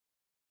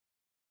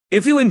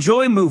If you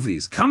enjoy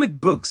movies,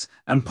 comic books,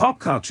 and pop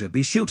culture,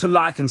 be sure to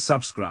like and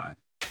subscribe.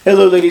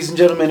 Hello, ladies and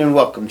gentlemen, and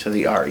welcome to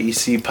the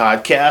REC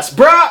Podcast,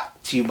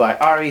 brought to you by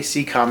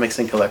REC Comics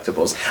and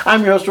Collectibles.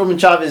 I'm your host, Roman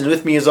Chavez, and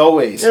with me, as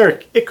always,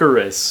 Eric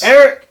Icarus.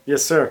 Eric!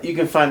 Yes, sir. You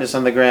can find us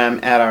on the gram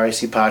at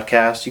REC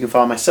Podcast. You can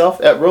follow myself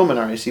at Roman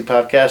REC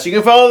Podcast. You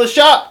can follow the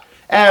shop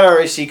at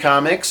REC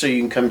Comics, or you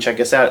can come check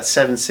us out at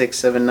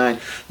 7679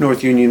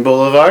 North Union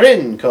Boulevard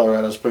in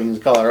Colorado Springs,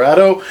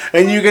 Colorado.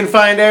 And you can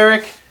find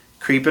Eric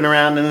creeping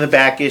around in the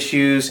back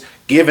issues,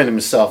 giving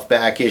himself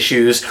back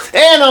issues.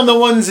 And on the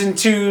ones and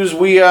twos,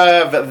 we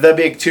have the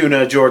big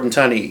tuna, Jordan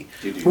Tunney.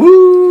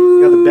 Woo!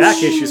 You got the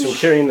back issues from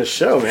carrying the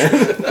show, man.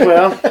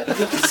 Well,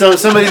 so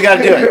somebody's got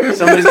to do it.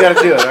 Somebody's got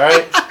to do it, all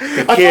right?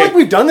 I feel like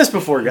we've done this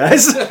before,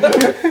 guys.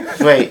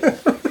 Wait,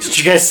 did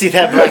you guys see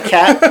that black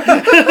cat?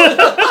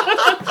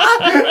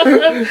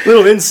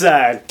 Little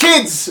inside.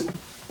 Kids,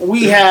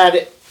 we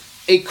had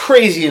a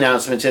crazy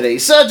announcement today.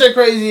 Such a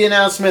crazy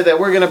announcement that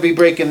we're going to be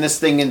breaking this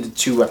thing into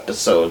 2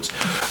 episodes.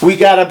 We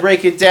got to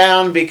break it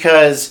down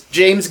because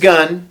James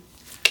Gunn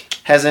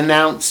has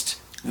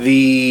announced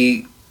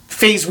the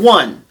phase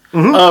 1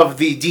 of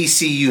the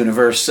DC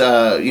Universe,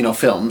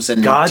 films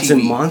and Gods TV.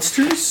 and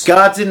Monsters?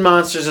 Gods and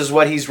Monsters is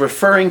what he's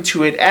referring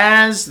to it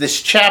as,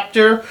 this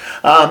chapter.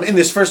 In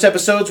this first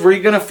episode,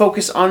 we're going to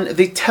focus on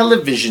the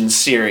television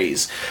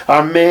series.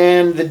 Our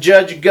man, the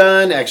Judge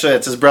Gunn, actually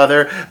that's his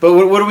brother, but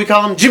what do we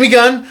call him? Jimmy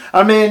Gunn.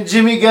 Our man,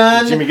 Jimmy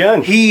Gunn. Jimmy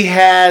Gunn. He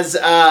has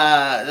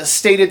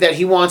stated that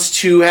he wants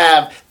to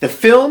have the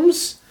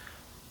films,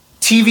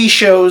 TV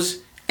shows,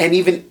 and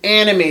even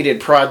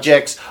animated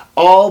projects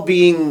all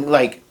being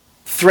like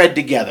thread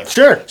together.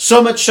 Sure.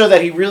 So much so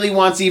that he really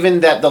wants even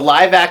that the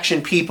live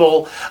action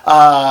people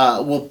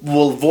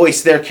will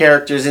voice their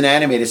characters in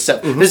animated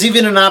stuff. There's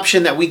even an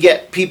option that we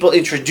get people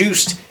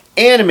introduced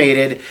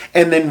animated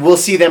and then we'll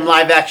see them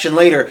live action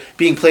later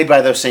being played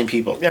by those same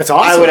people. That's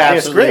awesome. I would Yeah,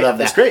 absolutely love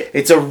that. It's great.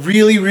 It's a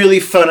really,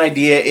 really fun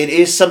idea. It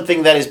is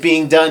something that is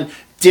being done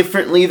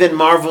differently than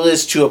Marvel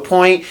is to a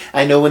point.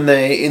 I know in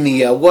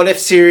the What If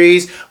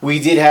series we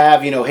did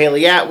have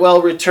Haley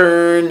Atwell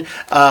return,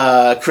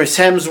 Chris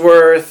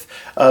Hemsworth,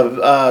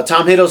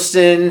 Tom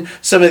Hiddleston,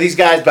 some of these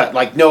guys, but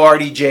like no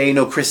RDJ,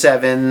 no Chris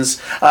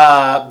Evans,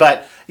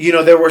 but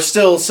there were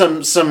still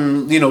some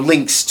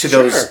links to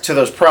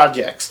those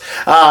projects.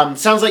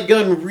 Sounds like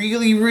Gunn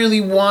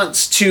really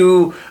wants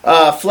to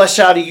flesh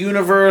out a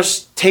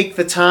universe. Take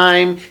the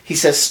time. He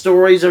says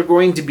stories are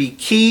going to be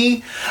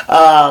key.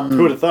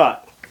 Who would have thought?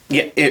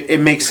 Yeah, it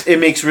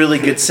makes really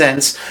good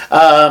sense.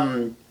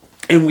 And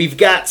we've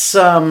got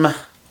some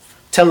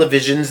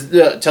television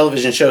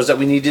shows that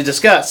we need to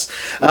discuss.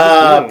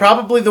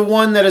 Probably the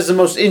one that is the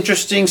most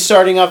interesting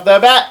starting off the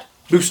bat,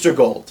 Booster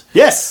Gold.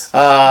 Yes.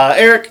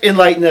 Eric,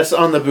 enlighten us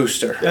on the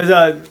Booster. He's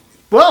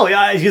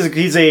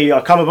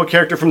a comic book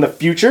character from the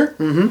future.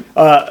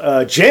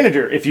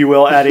 Janitor, if you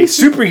will, at a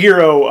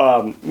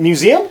superhero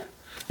museum.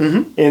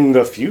 In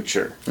the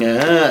future.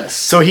 Yes.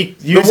 So he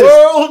uses the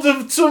world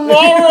of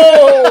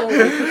tomorrow.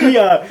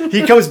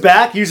 he comes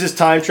back, uses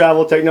time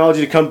travel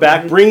technology to come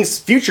back, brings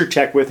future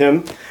tech with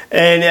him,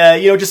 and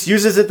just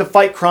uses it to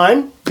fight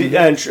crime,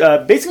 and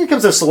basically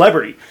becomes a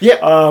celebrity. Yeah.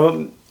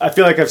 I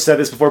feel like I've said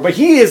this before, but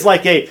he is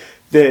like the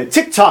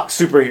TikTok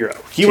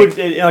superhero. He would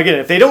again,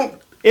 if they don't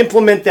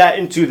implement that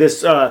into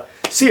this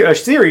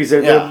series,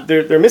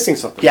 they're missing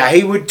something. Yeah,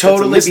 he would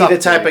totally be the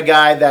type of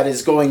guy that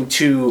is going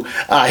to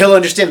he'll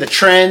understand the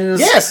trends.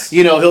 Yes.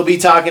 He'll be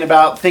talking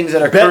about things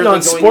that are betting currently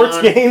on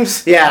sports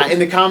games. Yeah, in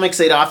the comics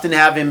they'd often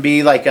have him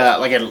be like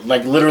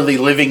literally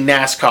living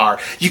NASCAR.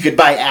 You could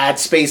buy ad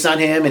space on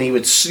him and he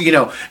would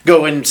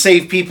go and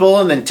save people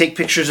and then take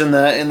pictures in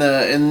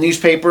the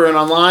newspaper and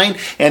online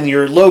and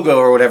your logo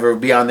or whatever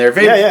would be on there.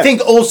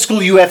 Think old school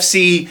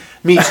UFC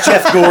meets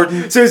Jeff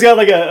Gordon. So he's got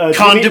like a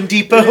Condom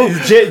Depot.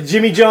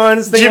 Jimmy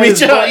John's thing. Jimmy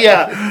John,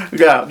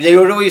 yeah. They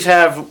would always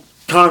have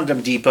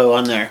Condom Depot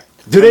on there.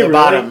 Do they really?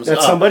 Bottoms.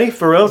 That's somebody?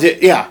 For real?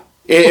 Yeah.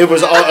 It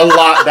was a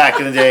lot back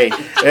in the day,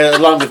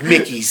 along with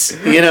Mickey's,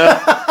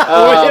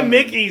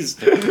 Mickey's.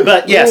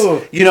 But yes,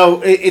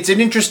 it's an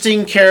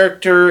interesting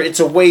character. It's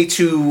a way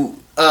to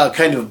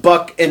kind of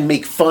buck and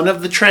make fun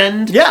of the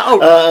trend. Yeah,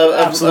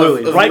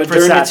 absolutely. Of right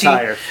modernity.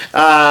 For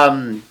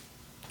satire.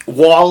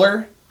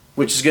 Waller,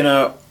 which is going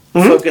to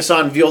focus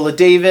on Viola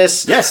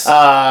Davis. Yes.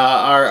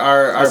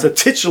 As a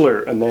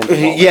titular Amanda Waller.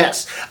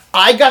 Yes.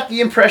 I got the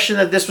impression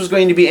that this was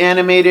going to be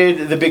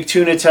animated. The Big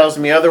Tuna tells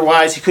me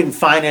otherwise. He couldn't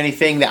find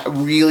anything that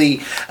really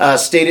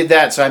stated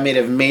that, so I may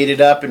have made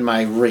it up in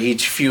my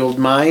rage-fueled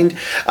mind.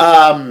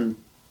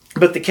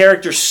 But the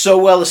character's so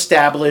well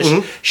established.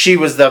 She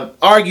was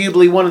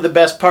arguably one of the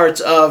best parts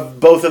of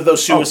both of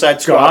those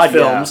Suicide Squad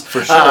films. Yeah,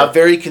 for sure.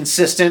 Very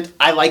consistent.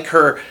 I like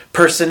her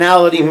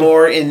personality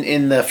more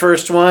in the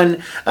first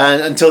one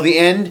until the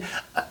end.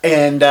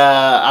 And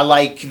I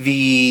like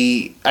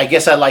the kind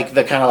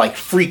of like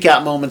freak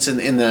out moments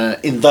in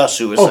the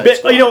Suicide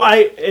Squad.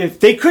 If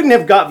they couldn't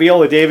have got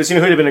Viola Davis,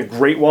 who'd have been a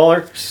great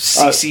Waller?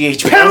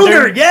 CCH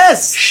Pounder,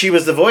 yes! She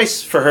was the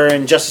voice for her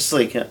in Justice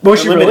League.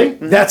 Was she really?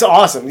 Mm-hmm. That's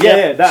awesome.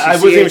 Yeah. I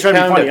wasn't even trying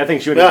to be funny. I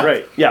think she would have been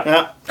great.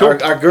 Yeah. Cool.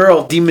 Our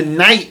girl, Demon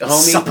Knight, homie.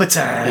 Supper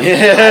time.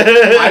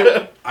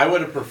 I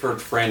would have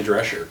preferred Fran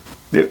Drescher.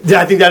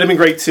 Yeah, I think that'd have been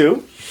great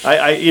too.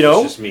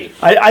 It's just me.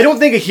 I don't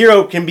think a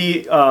hero can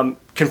be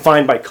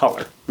confined by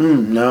color.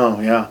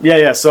 No, yeah.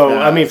 Yeah. So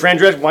I mean, Fran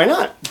Drescher, why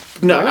not?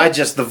 No, I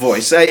just the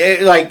voice.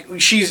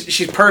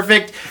 She's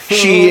perfect.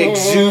 She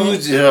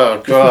exudes.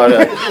 Oh God,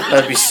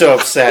 I'd be so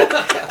upset.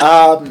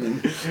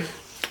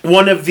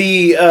 One of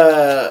the,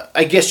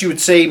 I guess you would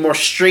say, more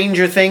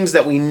Stranger Things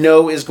that we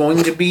know is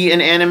going to be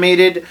an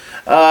animated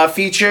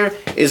feature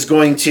is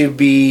going to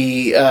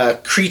be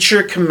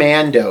Creature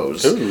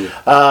Commandos.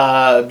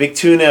 Big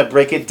Tuna,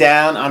 break it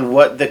down on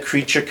what the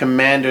Creature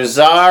Commandos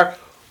are,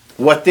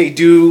 what they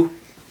do,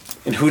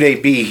 and who they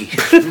be.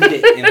 Who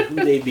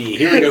they be.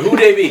 Here we go. Who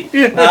they be.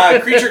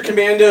 Creature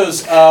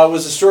Commandos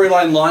was a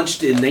storyline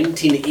launched in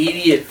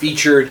 1980. It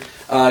featured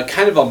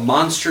kind of a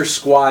Monster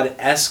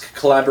Squad-esque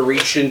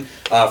collaboration.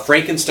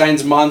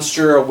 Frankenstein's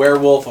monster, a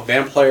werewolf, a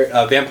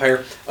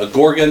vampire, a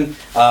Gorgon,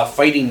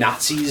 fighting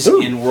Nazis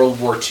in World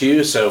War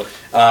II. So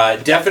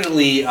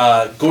definitely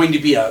going to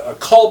be a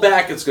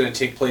callback. It's going to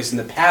take place in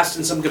the past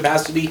in some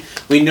capacity.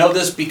 We know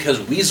this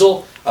because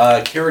Weasel,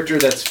 a character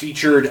that's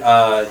featured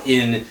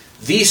in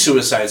The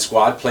Suicide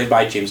Squad, played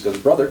by James Gunn's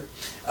brother,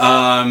 who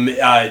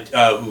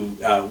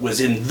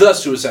was in The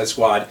Suicide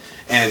Squad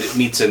and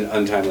meets an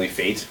untimely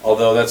fate.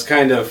 Although it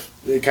kind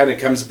of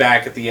comes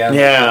back at the end.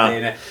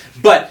 Yeah.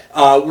 But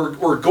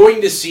we're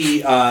going to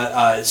see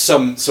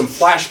some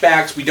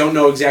flashbacks. We don't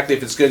know exactly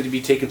if it's going to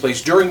be taking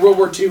place during World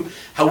War II.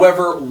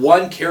 However,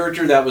 one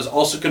character that was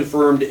also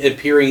confirmed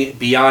appearing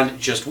beyond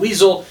just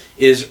Weasel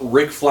is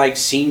Rick Flag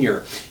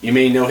Sr. You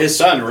may know his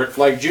son, Rick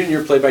Flag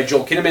Jr., played by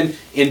Joel Kinnaman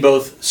in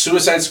both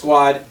Suicide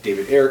Squad,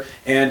 David Ayer,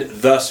 and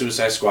The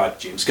Suicide Squad,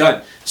 James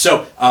Gunn.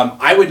 So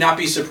I would not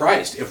be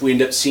surprised if we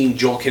end up seeing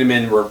Joel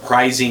Kinnaman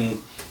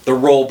reprising the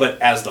role,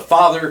 but as the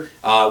father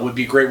would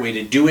be a great way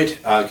to do it,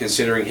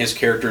 considering his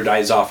character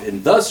dies off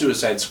in The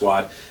Suicide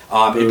Squad.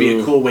 It'd be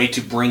a cool way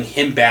to bring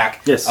him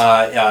back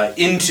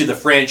into the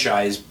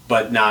franchise,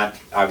 but not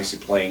obviously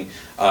playing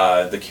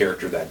the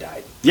character that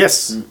died.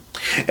 Yes.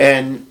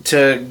 And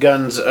to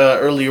Gunn's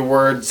earlier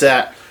words,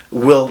 that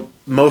we'll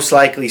most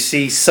likely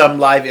see some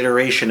live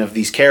iteration of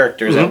these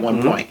characters at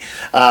one point.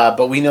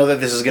 But we know that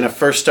this is going to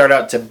first start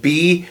out to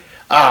be...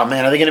 Oh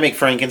man, are they going to make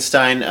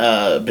Frankenstein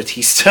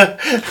Batista?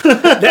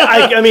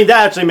 I mean,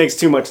 that actually makes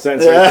too much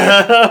sense. Right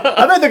there.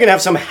 I bet they're going to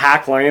have some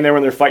hack line in there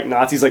when they're fighting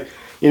Nazis. Like,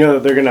 they're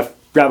going to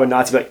grab a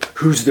Nazi and be like,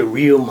 who's the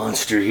real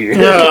monster here?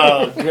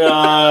 Oh,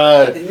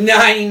 God.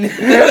 9! Me!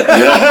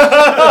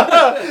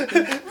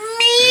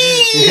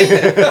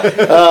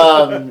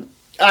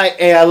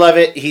 I love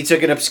it. He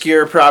took an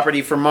obscure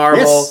property from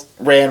Marvel,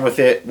 ran with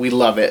it. We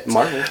love it.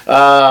 Marvel.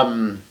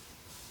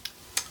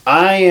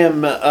 I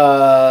am,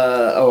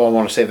 I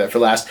want to save that for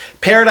last.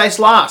 Paradise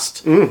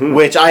Lost,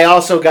 which I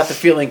also got the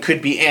feeling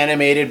could be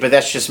animated, but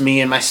that's just me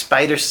and my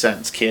spider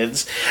sense,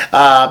 kids.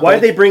 Why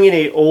did they bring in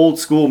an old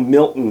school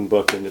Milton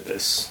book into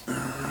this?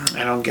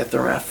 I don't get the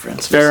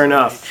reference. Fair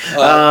enough.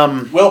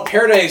 Well,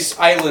 Paradise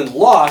Island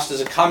Lost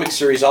is a comic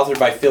series authored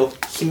by Phil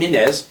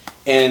Jimenez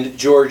and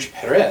George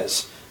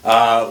Perez.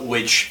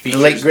 Which features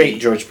the late great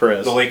George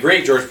Perez. The late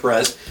great George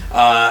Perez.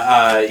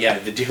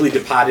 The dearly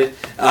departed.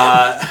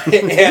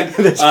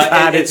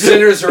 And it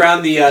centers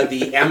around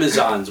the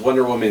Amazons,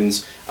 Wonder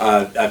Woman's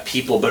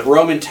people. But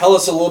Roman, tell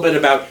us a little bit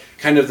about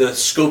kind of the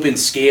scope and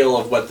scale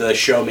of what the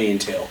show may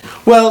entail.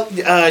 Well,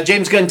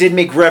 James Gunn did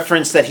make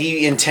reference that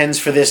he intends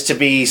for this to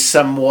be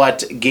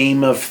somewhat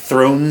Game of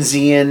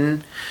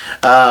Thronesian.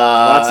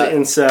 Lots of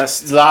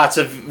incest. Lots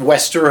of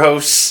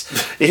Westeros.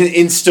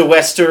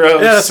 Insta-Westeros. Yeah,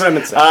 that's what I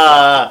meant to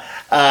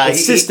say.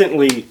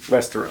 Consistently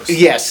Westeros.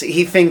 Yes,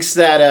 he thinks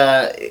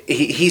that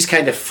he's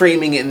kind of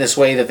framing it in this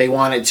way that they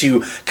wanted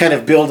to kind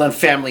of build on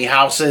family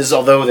houses,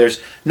 although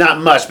there's not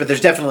much, but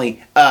there's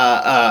definitely,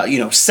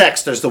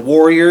 sex. There's the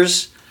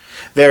warriors.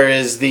 There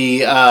is the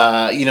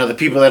the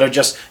people that are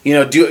just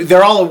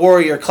they're all a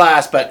warrior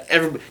class, but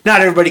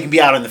not everybody can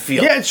be out in the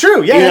field. Yeah, it's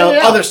true.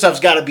 Other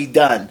stuff's got to be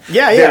done.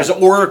 There's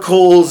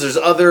oracles. There's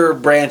other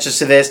branches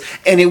to this,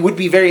 and it would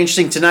be very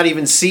interesting to not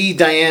even see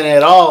Diana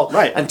at all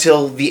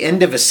until the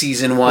end of a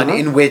season one,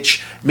 in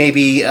which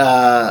maybe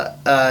how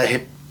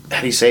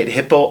do you say it?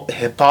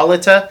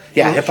 Hippolyta.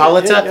 Yeah,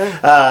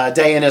 Hippolyta.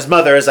 Diana's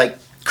mother is like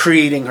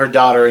creating her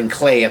daughter in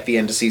clay at the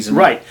end of season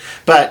one. Right.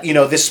 But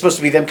this is supposed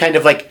to be them kind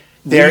of like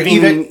they're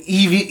leaving-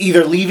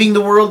 either leaving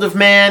the world of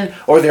man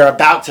or they're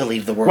about to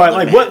leave the world Right, of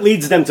like man. what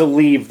leads them to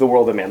leave the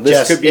world of man?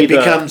 This could be it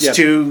becomes yeah.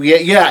 too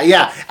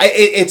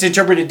it's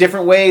interpreted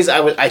different ways.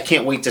 I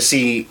can't wait to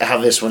see how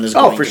this one is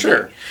going for to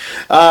sure. be.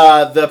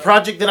 The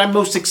project that I'm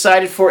most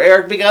excited for,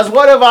 Eric, because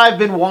what have I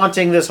been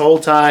wanting this whole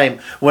time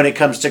when it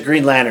comes to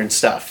Green Lantern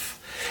stuff?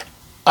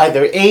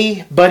 Either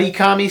a buddy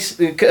comedy,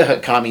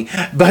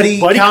 buddy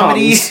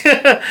comedy,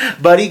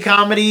 buddy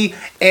comedy,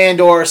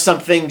 and or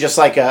something just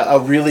like a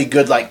really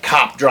good like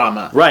cop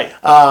drama. Right.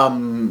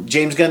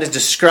 James Gunn is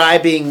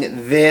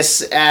describing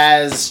this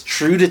as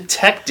True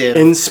Detective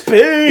In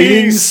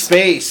space.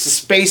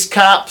 Space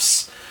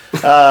cops.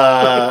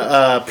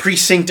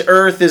 Precinct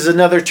Earth is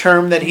another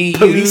term that he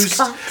used.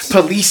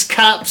 Police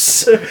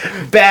cops,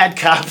 bad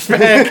cops,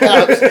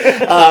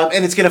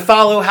 and it's going to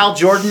follow Hal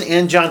Jordan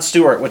and Jon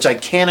Stewart, which I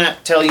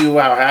cannot tell you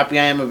how happy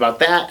I am about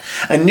that.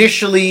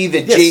 Initially,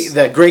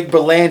 the Greg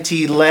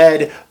Berlanti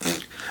led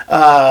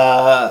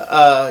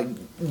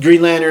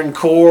Green Lantern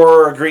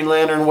Corps or Green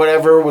Lantern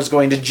whatever was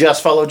going to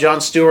just follow Jon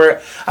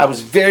Stewart. I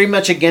was very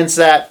much against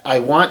that. I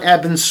want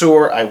Abin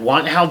Sur. I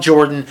want Hal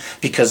Jordan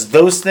because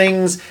those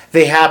things,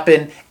 they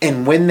happen,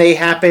 and when they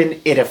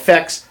happen, it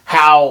affects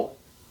how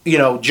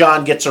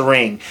John gets a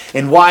ring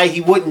and why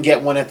he wouldn't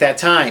get one at that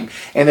time.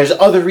 And there's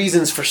other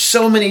reasons for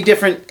so many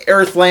different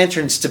Earth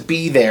Lanterns to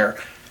be there.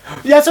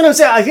 Yeah, that's what I'm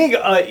saying. I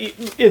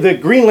think the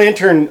Green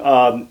Lantern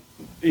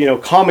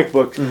comic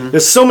book,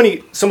 there's so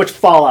much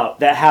fallout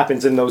that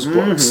happens in those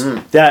books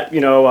that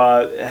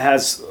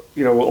has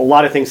a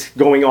lot of things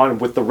going on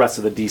with the rest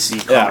of the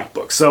DC comic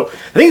books. So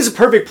I think it's a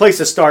perfect place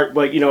to start.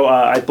 But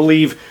I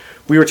believe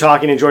we were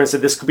talking and Jordan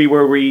said this could be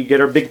where we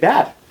get our big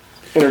bad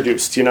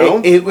introduced.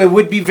 It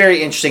would be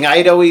very interesting.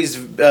 I'd always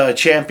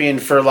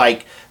championed for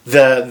like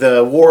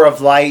the War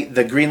of Light,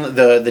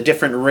 the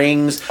different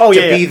rings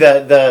be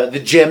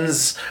the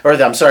gems or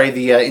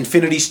the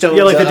Infinity Stones.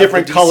 Yeah, like the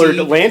different colored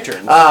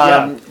lanterns.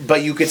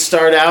 But you could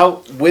start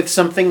out with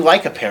something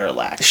like a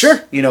Parallax.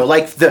 Sure.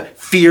 Like the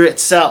Fear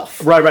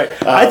itself. Right.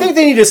 I think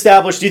they need to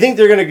establish. Do you think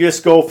they're going to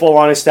just go full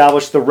on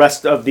establish the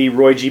rest of the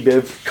Roy G.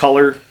 Biv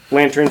color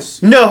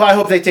lanterns? No, I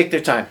hope they take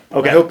their time.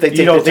 Okay. I hope they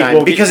take their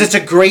time because it's a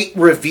great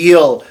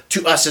reveal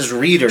to us as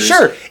readers.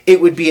 Sure.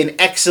 It would be an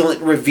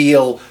excellent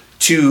reveal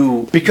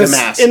to the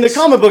masses. In the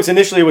comic books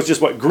initially it was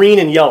just green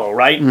and yellow,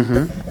 right?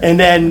 Mm-hmm. And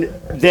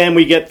then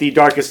we get the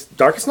darkest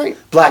night,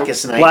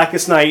 Blackest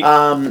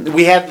Night.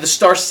 We had the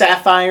Star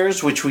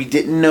Sapphires, which we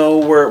didn't know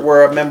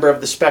were a member of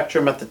the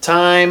Spectrum at the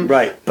time.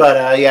 Right.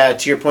 But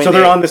to your point, so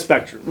they're on the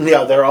Spectrum.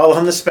 Yeah, they're all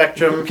on the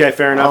Spectrum. Okay,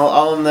 fair enough.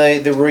 All on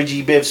the Roy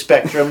G. Biv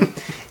Spectrum.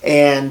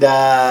 And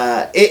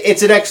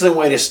it's an excellent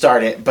way to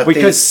start it, but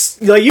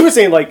because like you were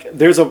saying,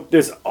 there's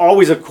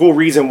always a cool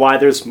reason why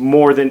there's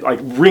more than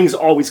rings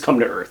always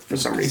come to Earth for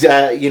some reason.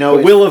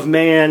 The will of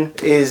man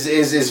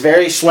is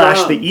very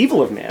strong. / the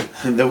evil of man.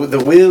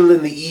 The will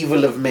and the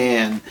evil of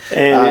man,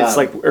 and it's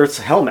like Earth's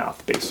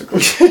hellmouth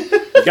basically.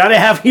 You gotta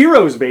have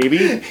heroes,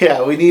 baby.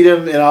 Yeah, we need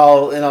them in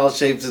all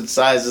shapes and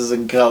sizes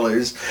and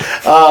colors.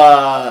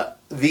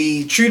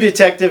 The True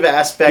Detective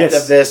aspect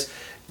of this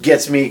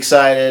gets me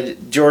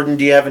excited. Jordan,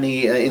 do you have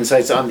any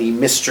insights on the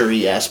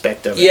mystery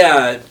aspect of it?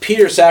 Yeah,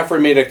 Peter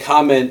Safran made a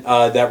comment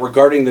that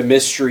regarding the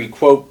mystery,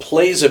 quote,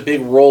 plays a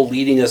big role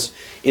leading us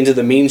into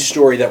the main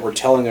story that we're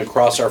telling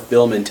across our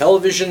film and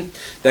television.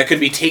 That could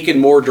be taken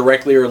more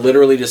directly or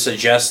literally to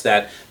suggest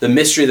that the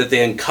mystery that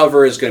they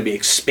uncover is going to be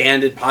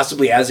expanded,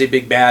 possibly as a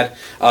big bad.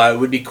 It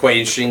would be quite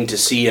interesting to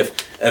see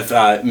if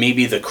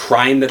maybe the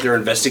crime that they're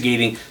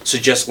investigating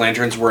suggests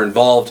lanterns were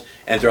involved,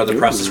 and throughout the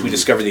process we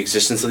discover the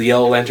existence of the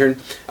Yellow Lantern,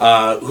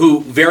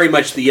 who very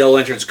much the Yellow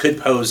Lanterns could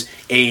pose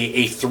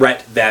a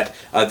threat that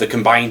the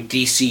combined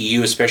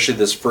DCU, especially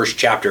this first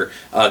chapter,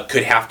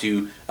 could have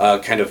to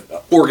kind of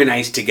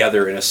organize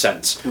together in a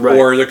sense. Right.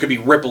 Or there could be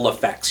ripple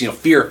effects.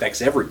 Fear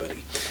affects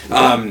everybody.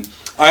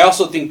 I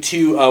also think,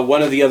 too,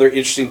 one of the other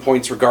interesting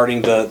points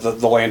regarding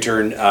the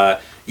Lantern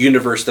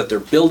universe that they're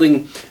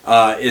building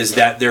is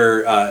that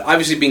they're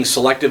obviously being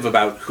selective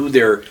about who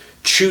they're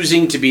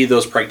choosing to be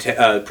those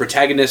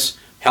protagonists,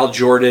 Hal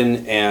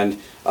Jordan and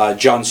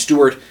Jon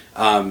Stewart.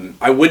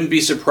 I wouldn't be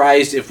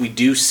surprised if we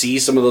do see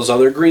some of those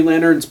other Green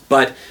Lanterns,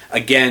 but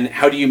again,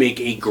 how do you make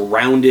a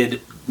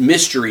grounded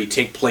mystery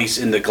take place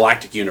in the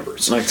galactic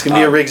universe? It's going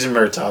to be a Riggs and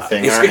Murtaugh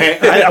thing, all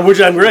right?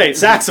 Which I'm great.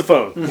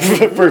 Saxophone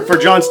for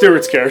Jon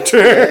Stewart's character.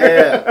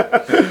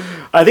 Yeah.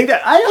 I think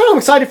that I'm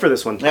excited for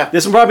this one. Yeah.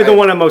 This is probably the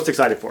one I'm most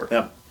excited for.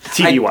 Yeah.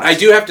 TV-wise. I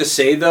do have to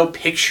say, though,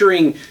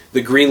 picturing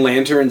the Green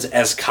Lanterns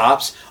as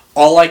cops,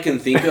 all I can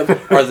think of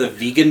are the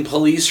vegan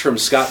police from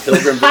Scott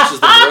Pilgrim vs.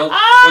 the World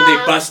when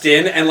they bust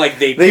in and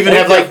they even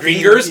have their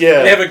fingers.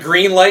 Yeah. They have a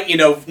green light.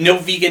 No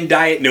vegan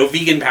diet, no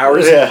vegan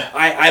powers. Yeah.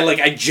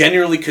 I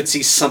genuinely could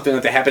see something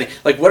like that happening.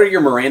 What are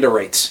your Miranda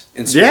rights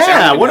in space?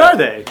 Yeah, what are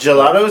they?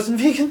 Gelatos and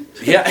vegan?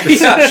 Yeah,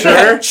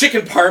 sure.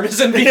 Chicken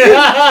parmesan vegan.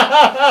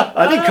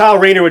 I think Kyle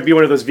Rayner would be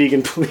one of those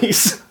vegan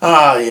police.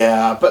 Oh,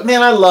 yeah. But,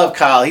 man, I love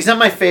Kyle. He's not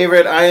my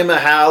favorite. I am a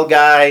Hal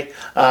guy.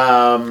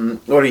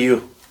 What are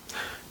you?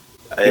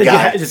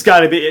 Guy. It's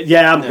got to be.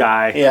 Yeah, I'm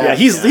Guy. Yeah.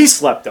 He's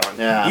slept on.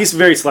 Yeah. He's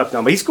very slept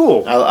on, but he's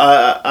cool.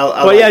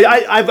 I'll But yeah,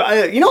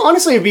 I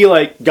honestly, it'd be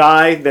like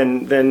Guy,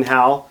 then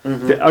Hal.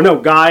 Oh no,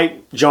 Guy,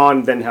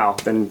 John, then Hal,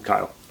 then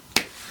Kyle.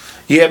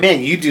 Yeah,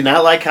 man, you do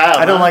not like Kyle.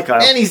 I don't like Kyle.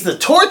 Man, he's the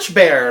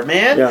torchbearer,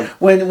 man. Yeah.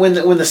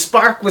 When the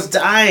spark was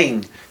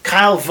dying,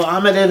 Kyle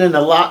vomited in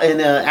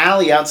an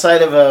alley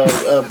outside of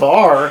a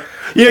bar.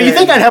 You and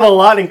think I'd have a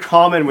lot in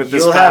common with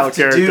this you'll Kyle have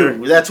to character?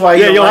 do. That's why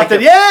Yeah, you'll have like to.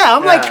 him. Yeah,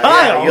 I'm like Yeah,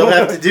 Kyle. yeah, you'll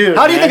have to do.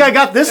 How do you think I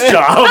got this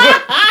job?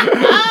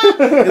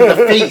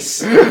 The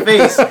face?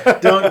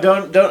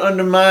 Don't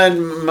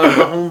undermine my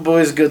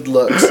homeboy's good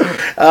looks.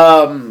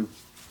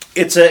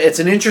 It's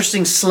an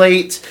interesting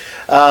slate.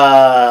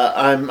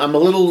 I'm a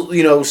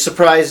little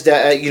surprised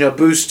at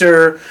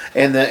Booster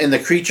and the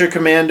Creature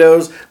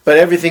Commandos, but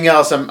everything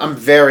else I'm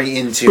very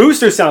into.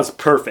 Booster sounds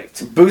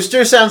perfect.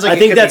 Booster sounds like I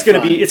think that's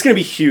going to it's gonna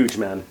be huge,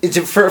 man. It's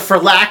for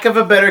lack of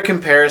a better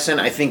comparison,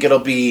 I think it'll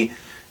be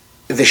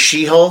the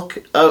She-Hulk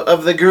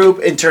of the group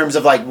in terms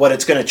of like what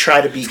it's going to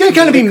try to be. It's going to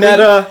kind of be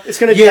meta. It's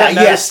going to do that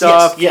meta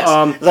stuff.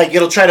 Yes. Like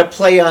it'll try to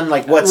play on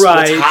like what's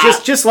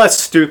hot. Just less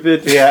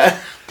stupid. Yeah.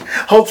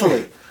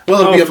 Hopefully.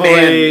 Well, it'll be a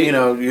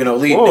man,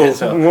 leading it.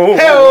 So.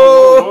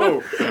 Whoa.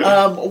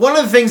 One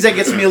of the things that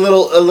gets me a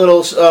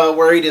little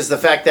worried is the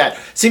fact that it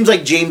seems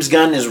like James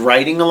Gunn is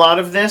writing a lot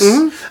of this.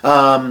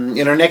 Mm-hmm.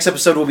 In our next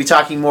episode, we'll be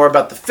talking more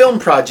about the film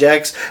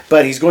projects,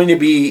 but he's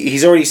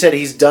already said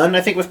he's done,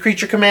 I think, with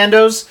Creature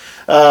Commandos,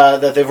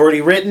 that they've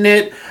already written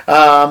it.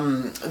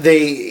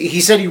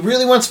 He said he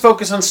really wants to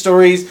focus on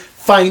stories,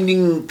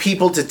 finding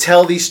people to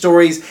tell these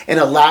stories and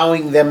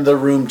allowing them the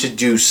room to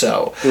do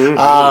so.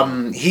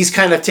 Mm-hmm. He's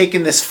kind of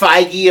taken this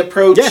Feige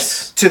approach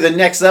to the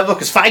next level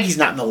because Feige's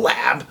not in the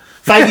lab.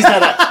 Feige's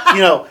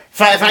not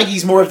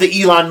Feige's more of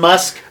the Elon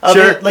Musk of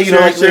it. Like,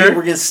 we're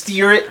going to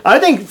steer it. I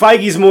think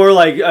Feige's more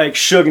like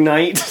Suge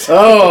Knight.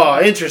 Oh,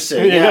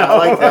 interesting. Yeah, I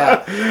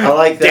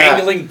like that.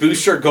 Dangling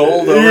Booster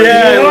Gold over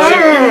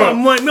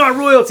my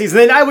royalties.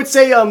 And then I would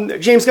say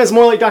James Gunn's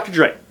more like Dr.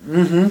 Dre.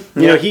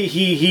 Mm-hmm.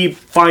 He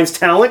finds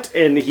talent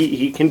and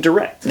he can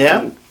direct.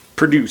 Yeah. And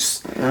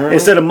produce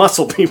instead of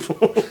muscle people.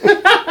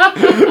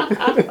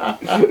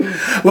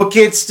 Well,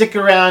 kids, stick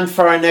around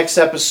for our next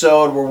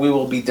episode where we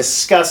will be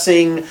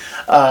discussing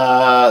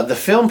the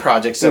film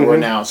projects that were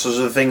announced. Those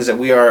are the things that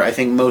we are, I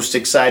think, most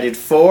excited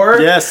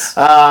for. Yes.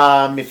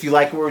 If you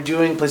like what we're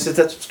doing, please hit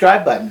that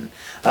subscribe button.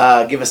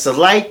 Give us a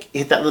like,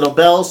 hit that little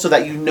bell so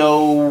that you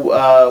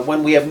know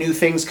when we have new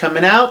things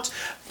coming out.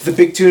 The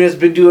Big Tuna has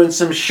been doing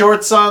some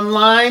shorts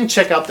online.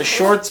 Check out the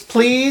shorts,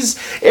 please.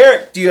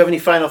 Eric, do you have any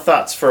final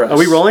thoughts for us? Are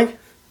we rolling?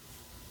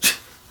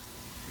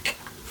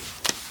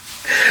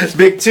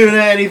 Big Tuna,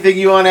 anything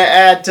you want to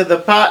add to the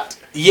pot?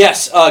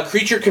 Yes,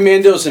 Creature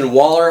Commandos and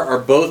Waller are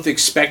both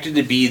expected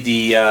to be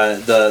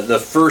the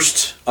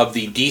first of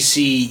the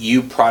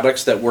DCU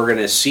products that we're going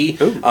to see.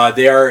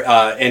 They are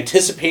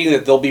anticipating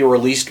that they'll be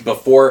released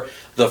before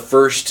the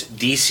first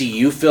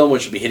DCU film,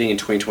 which will be hitting in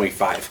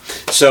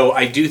 2025. So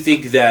I do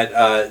think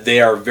that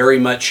they are very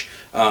much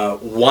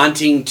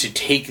wanting to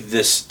take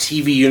this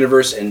TV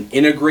universe and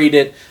integrate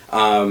it.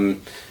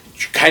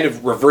 Kind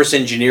of reverse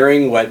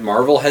engineering what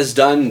Marvel has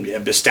done,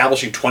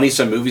 establishing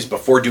 20-some movies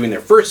before doing their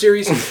first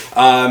series.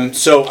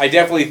 So I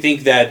definitely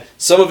think that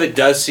some of it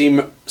does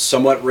seem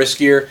somewhat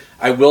riskier.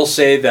 I will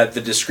say that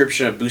the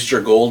description of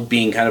Booster Gold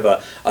being kind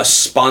of a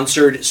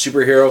sponsored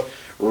superhero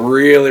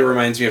really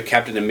reminds me of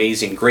Captain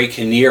Amazing. Gray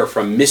Kinnear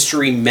from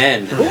Mystery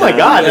Men. Oh my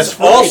God, that's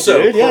funny,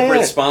 also dude.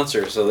 corporate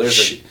sponsor. So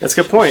that's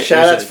a good point.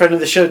 Shout out to friend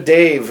of the show,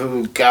 Dave,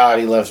 who, God,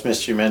 he loves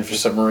Mystery Men for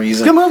some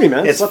reason. Good movie,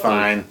 man. It's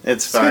fine.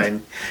 It's fine.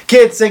 Good.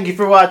 Kids, thank you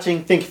for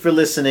watching. Thank you for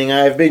listening.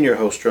 I have been your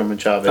host, Roman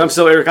Chavez. I'm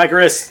still Eric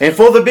Icarus. And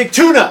for the Big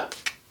Tuna,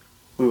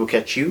 we will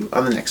catch you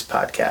on the next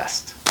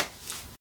podcast.